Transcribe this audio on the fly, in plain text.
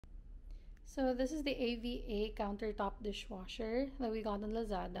So this is the AVA countertop dishwasher that we got on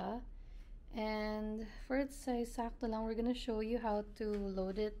Lazada. And for its size, sakto lang, we're gonna show you how to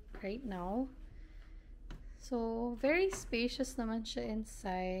load it right now. So very spacious naman siya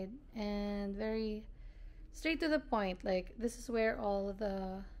inside and very straight to the point. Like this is where all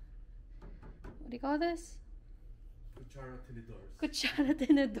the, what do you call this? Kutsara tinidors. Kutsara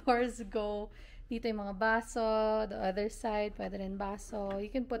tinidors go. Dito yung mga baso. The other side, pwede rin baso. You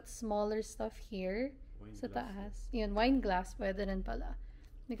can put smaller stuff here. Wine Sa glass. taas. Yun, wine glass, pwede rin pala.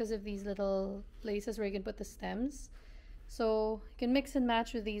 Because of these little places where you can put the stems. So, you can mix and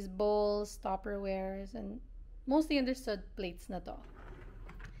match with these bowls, Tupperwares, and mostly understood plates na to.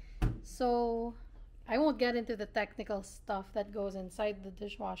 So, I won't get into the technical stuff that goes inside the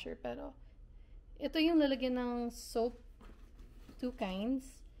dishwasher, pero ito yung lalagyan ng soap, 2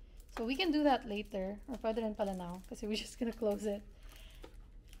 kinds. So we can do that later, or pwede rin pala now, kasi we're just gonna close it.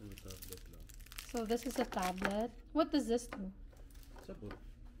 So this is a tablet. What does this do? Sabon.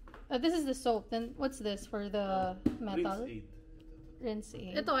 This is the soap. Then what's this for the metal? Rinse aid. Rinse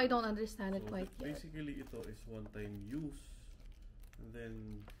aid. Ito, I don't understand it quite yet. Basically, ito is one-time use. And then,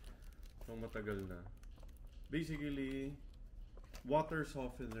 pang matagal na. Basically, water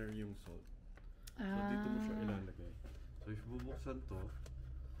softener yung salt. So, dito mo siya ilalagay. So, if bubuksan to,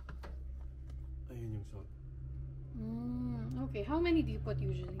 ayun yung salt. Okay, how many do you put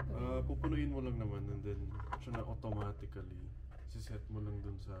usually? Pupunuin mo lang naman and then siya na automatically siset mo lang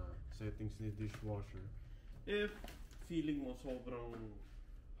dun sa settings ni dishwasher. If feeling mo sobrang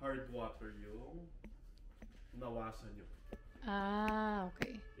hard water yung nawasan nyo.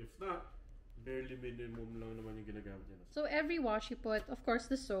 Okay. If not, barely minimum lang naman yung ginagamit niya. So every wash you put, of course,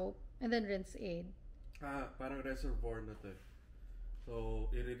 the soap and then rinse aid. Parang reservoir na to.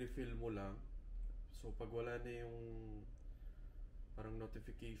 So, i-refill mo lang. So, pag wala na yung parang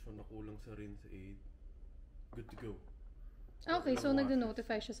notification na kulang sa rinse aid, good to go. Okay, so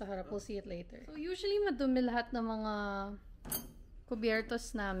nag-notify siya sa harap. We'll see it later. So, usually madumi lahat ng mga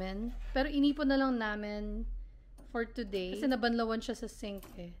kubiertos namin. Pero inipon na lang namin for today. Kasi nabanlawan siya sa sink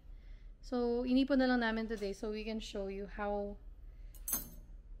eh. So, inipon na lang namin today so we can show you how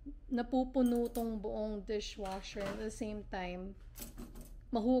napupuno tong buong dishwasher. At the same time,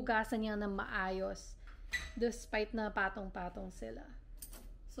 mahugasan niya ng maayos despite na patong-patong sila.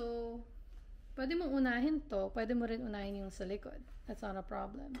 So, pwede mong unahin to. Pwede mo rin unahin yung sa likod. That's not a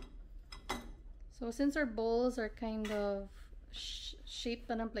problem. So, since our bowls are kind of shaped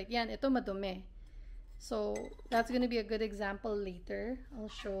na ng plate, yan, ito madumi. So, that's gonna be a good example later.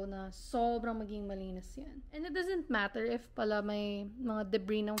 I'll show na sobrang maging malinis yan. And it doesn't matter if pala may mga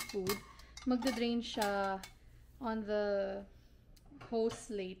debris ng food. Magda-drain siya on the hose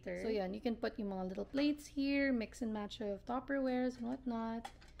later. So, yan, you can put yung mga little plates here, mix and match of Tupperwares and whatnot.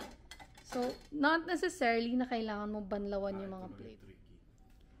 So, not necessarily na kailangan mo banlawan yung mga plate.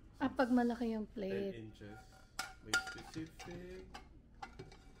 Pag malaki yung plate. 10 inches. May specific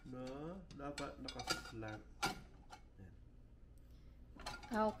na dapat naka-slant.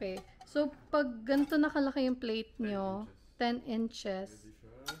 Okay. So, pag ganito nakalaki yung plate nyo, 10 inches. Pwede siya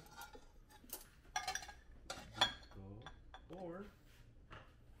dito. Or,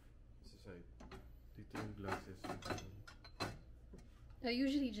 sa side. Dito yung glasses.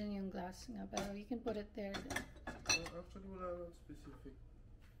 Usually dyan yung glass nga, pero you can put it there. Actually, wala nang specific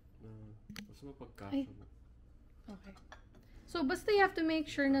na basta mapagkasya mo. Okay. So, basta you have to make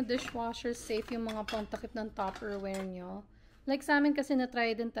sure na dishwasher safe yung mga pantakip ng Tupperware nyo. Like sa amin kasi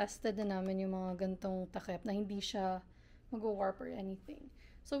na-tried and tested na namin yung mga gantong takip na hindi siya mag-warp or anything.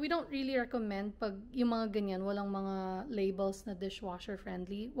 So, we don't really recommend pag yung mga ganyan, walang mga labels na dishwasher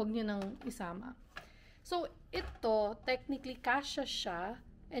friendly, wag nyo nang isama. So, ito, technically, kasya siya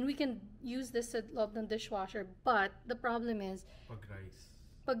and we can use this sa loob ng dishwasher. But, the problem is,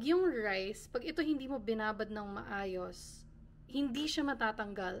 pag yung rice, pag ito hindi mo binabad ng maayos, hindi siya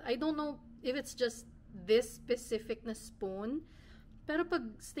matatanggal. I don't know if it's just this specific na spoon, pero pag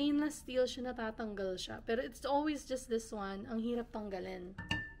stainless steel siya, natatanggal siya. Pero it's always just this one, ang hirap tanggalin.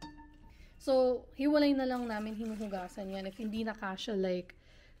 So, hiwalay na lang namin hinuhugasan yan if hindi na kasya like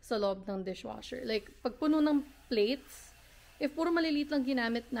sa loob ng dishwasher. Like, pag puno ng plates, if puro maliliit lang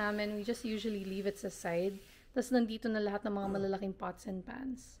ginamit namin, we just usually leave it sa side. Tapos nandito na lahat ng mga malalaking pots and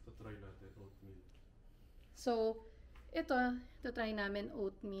pans. So, try natin oatmeal. So, ito try namin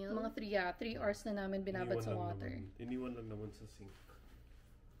oatmeal. Mga 3 hours na namin binabad sa water. Iniwan lang naman sa sink.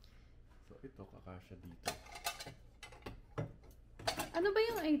 So, ito kakasya dito. Ano ba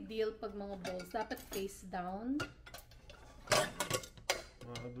yung ideal pag mga bowls? Dapat face down?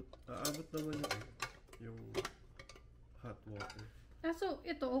 Aabot naman yung hot water. Ah, so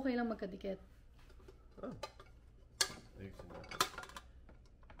ito okay lang magkadikit. Ah. Ayusin natin.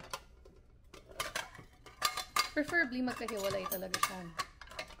 Preferably magkahiwalay talaga siya.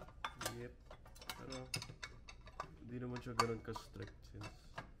 Yep. Pero hindi naman siya ganun ka-strict since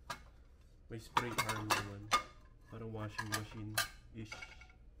may spray arm naman. Parang washing machine-ish.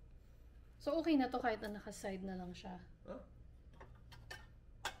 So okay na to kahit na naka-side na lang siya. Ah?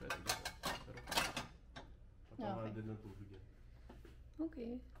 Pwede ba? Pero patawal din ng tubig yan.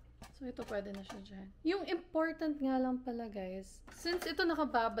 Okay. So ito pwede na siya dyan. Yung important nga lang pala guys, since ito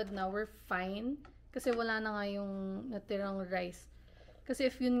nakababad na, we're fine. Kasi wala na nga yung natirang rice.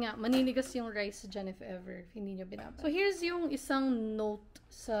 Kasi if yun nga, maninigas yung rice dyan if ever, if hindi nyo binabad. So here's yung isang note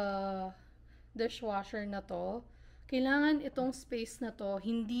sa dishwasher na to. Kailangan itong space na to,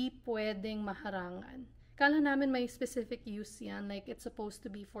 hindi pwedeng maharangan. Kala namin may specific use yan, like it's supposed to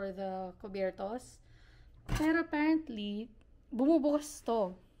be for the cubiertos. Pero apparently, bumubukas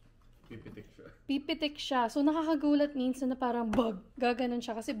to. Pipitik siya. So, nakakagulat minsan na parang bug. Gaganon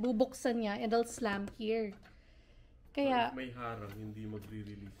siya kasi bubuksan niya and it'll slam here. Kaya, so, if may harang, hindi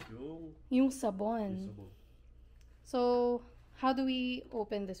magre-release yung sabon. So, how do we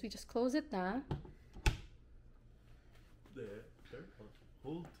open this? We just close it na. There.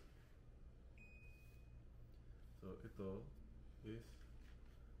 Hold. So, ito is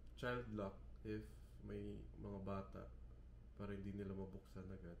child lock if may mga bata para hindi nila mabuksan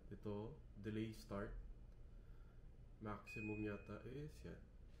agad. Ito, delay start. Maximum yata is yan.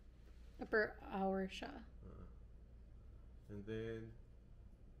 Per hour siya. And then,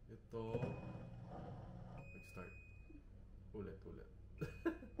 ito, nag-start. Ulit.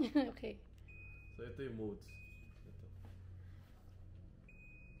 Okay. So, ito yung modes. Ito.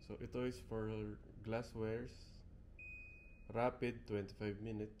 So, ito is for glasswares. Rapid, 25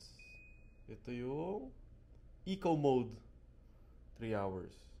 minutes. Ito yung eco mode. 3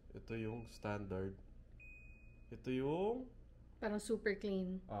 hours. Ito yung standard. Ito yung parang super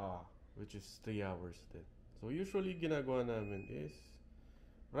clean. Which is 3 hours din. So usually ginagawa namin is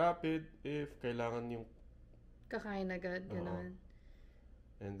rapid if kailangan yung kakain agad, gano'n.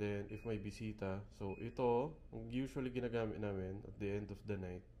 And then if may bisita, so ito usually ginagamit namin at the end of the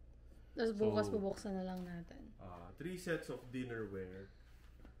night. Tapos bukas bubuksan na lang natin. 3 sets of dinnerware.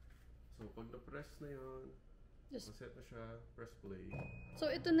 So pag na-press na yun, set na siya, press play. So,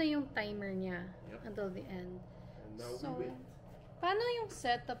 ito na yung timer niya until the end. And now we wait. Paano yung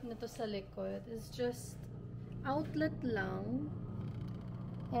setup nito sa likod? It's just outlet lang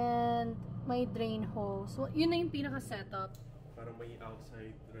and may drain hose. So, yun na yung pinaka-setup. Parang may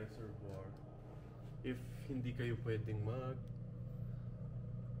outside reservoir. If hindi kayo pwedeng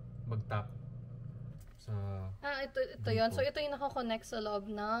mag-tap sa ito yun. So, ito yung nakakonect sa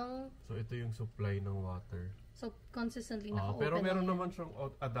loob ng... So, ito yung supply ng water. So, consistently naka-open. Pero meron naman siyang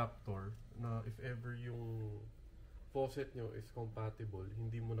adapter na if ever yung faucet nyo is compatible,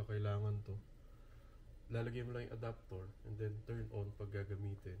 hindi mo na kailangan to. Lalagay mo lang yung adapter and then turn on pag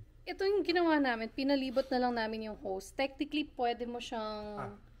gagamitin. Ito yung ginawa namin. Pinalibot na lang namin yung hose. Technically, pwede mo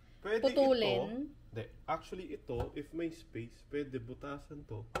siyang putulin. Actually, ito, if may space, pwede butasan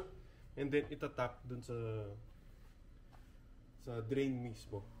to. And then, itatap dun sa drain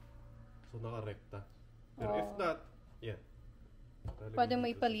mismo. So, nakarekta. Pero if not, pwede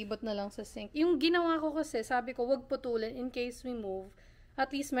may palibot na lang sa sink. Yung ginawa ko kasi, sabi ko, wag putulin in case we move.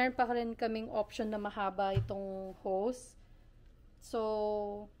 At least, meron pa rin kaming option na mahaba itong hose.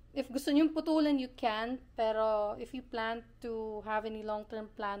 So, if gusto nyo putulin, you can. Pero, if you plan to have any long-term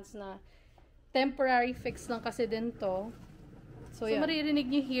plans na temporary fix lang kasi din to. So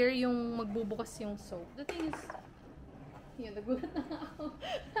maririnig nyo here yung magbubukas yung soap. The thing is, nagulat na ako.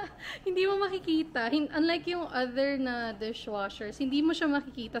 Hindi mo makikita. Unlike yung other na dishwashers, hindi mo siya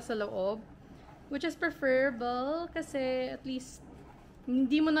makikita sa loob. Which is preferable kasi at least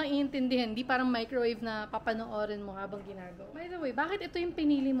hindi mo na iintindihan. Hindi parang microwave na papanoorin mo habang ginagawa. By the way, bakit ito yung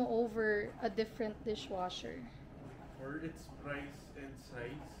pinili mo over a different dishwasher? For its price and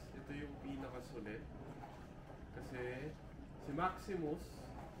size, ito yung pinakasulit. Kasi si Maximus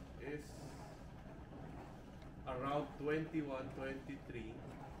is around 21, 23,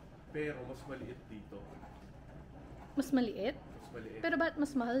 pero mas maliit dito. Mas maliit? Mas maliit. Pero ba't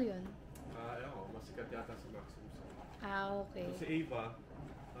mas mahal yun? Ewan ko, mas sikat yata sa Maximus. Okay. So si Ava,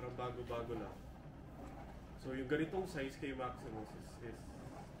 parang bago-bago lang. So yung ganitong size kay Maximus is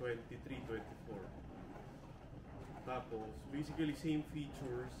 23, 24. Tapos, basically same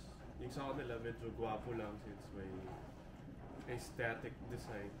features. Yung sa kanila medyo gwapo lang since may aesthetic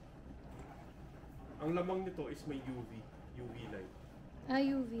design. Ang lamang nito is may UV light.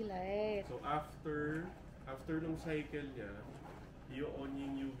 UV light. So after nung cycle niya, on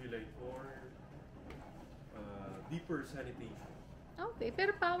yung UV light for deeper sanitation. Okay,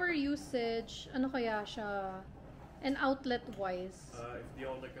 pero power usage, ano kaya siya? And outlet-wise? If di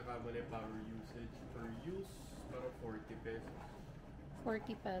ako nagkakamali, power usage per use, parang 40 pesos.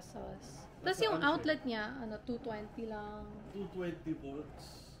 40 pesos. Tapos yung outlet niya, 220 lang. 220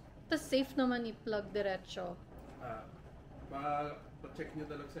 volts. Tapos safe naman i-plug diretso. Pa-check nyo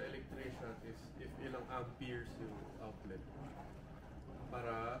na lang sa electrician is if ilang amperes yung outlet.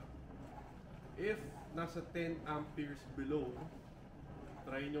 Para if nasa 10 amperes below,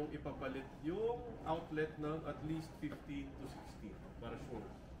 try nyong ipapalit yung outlet ng at least 15 to 16 para sure.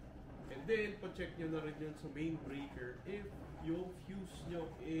 And then, pa-check nyo na rin yun sa main breaker if yung fuse nyo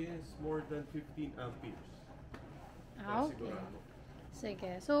is more than 15 amperes. Okay. Sigurado.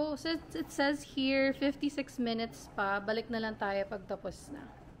 Sige. So, since it says here, 56 minutes pa, balik na lang tayo pag tapos na.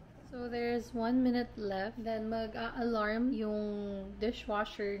 So, there's 1 minute left. Then, mag-alarm yung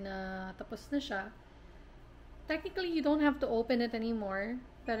dishwasher na tapos na siya. Technically, you don't have to open it anymore.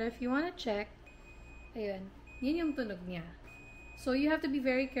 Pero if you wanna check, ayun, yun yung tunog niya. So, you have to be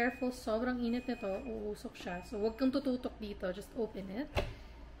very careful. Sobrang init nito. Uusok siya. So, wag kang tututok dito. Just open it.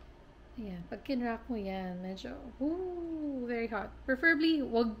 Ayan. Pag kinrack mo yan, medyo, very hot. Preferably,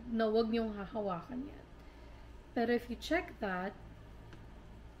 wag niyong hahawakan yan. Pero if you check that,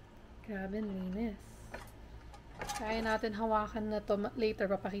 grabe, linis. Kaya natin hawakan na to later.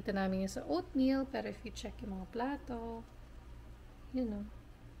 Papakita namin yun sa oatmeal. Pero if you check yung mga plato,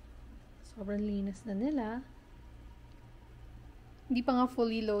 sobrang linis na nila. Hindi pa nga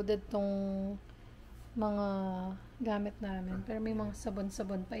fully loaded tong mga gamit namin. Pero may mga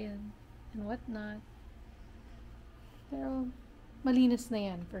sabon-sabon pa yan. And whatnot. Pero, malinis na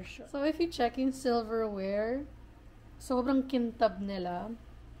yan for sure. So, if you check yung silverware, sobrang kintab nila.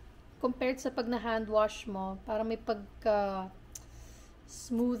 Compared sa pag na-hand wash mo, para may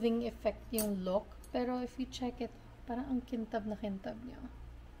pagka-smoothing effect yung look. Pero if you check it, parang ang kintab na kintab niya.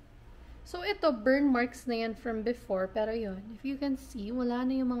 So, ito, burn marks na yan from before. Pero yun, if you can see, wala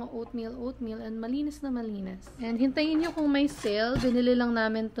na yung mga oatmeal, and malinis na malinis. And hintayin nyo kung may sale. Binili lang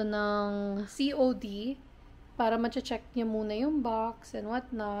namin to ng COD para ma-check nyo muna yung box and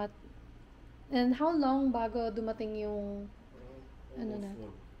whatnot. And how long bago dumating yung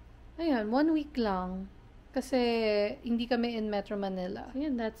Ayan, 1 week lang. Kasi hindi kami in Metro Manila.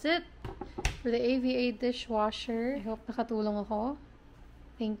 Ayan, that's it for the AVA dishwasher. I hope nakatulong ako.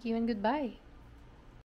 Thank you and goodbye.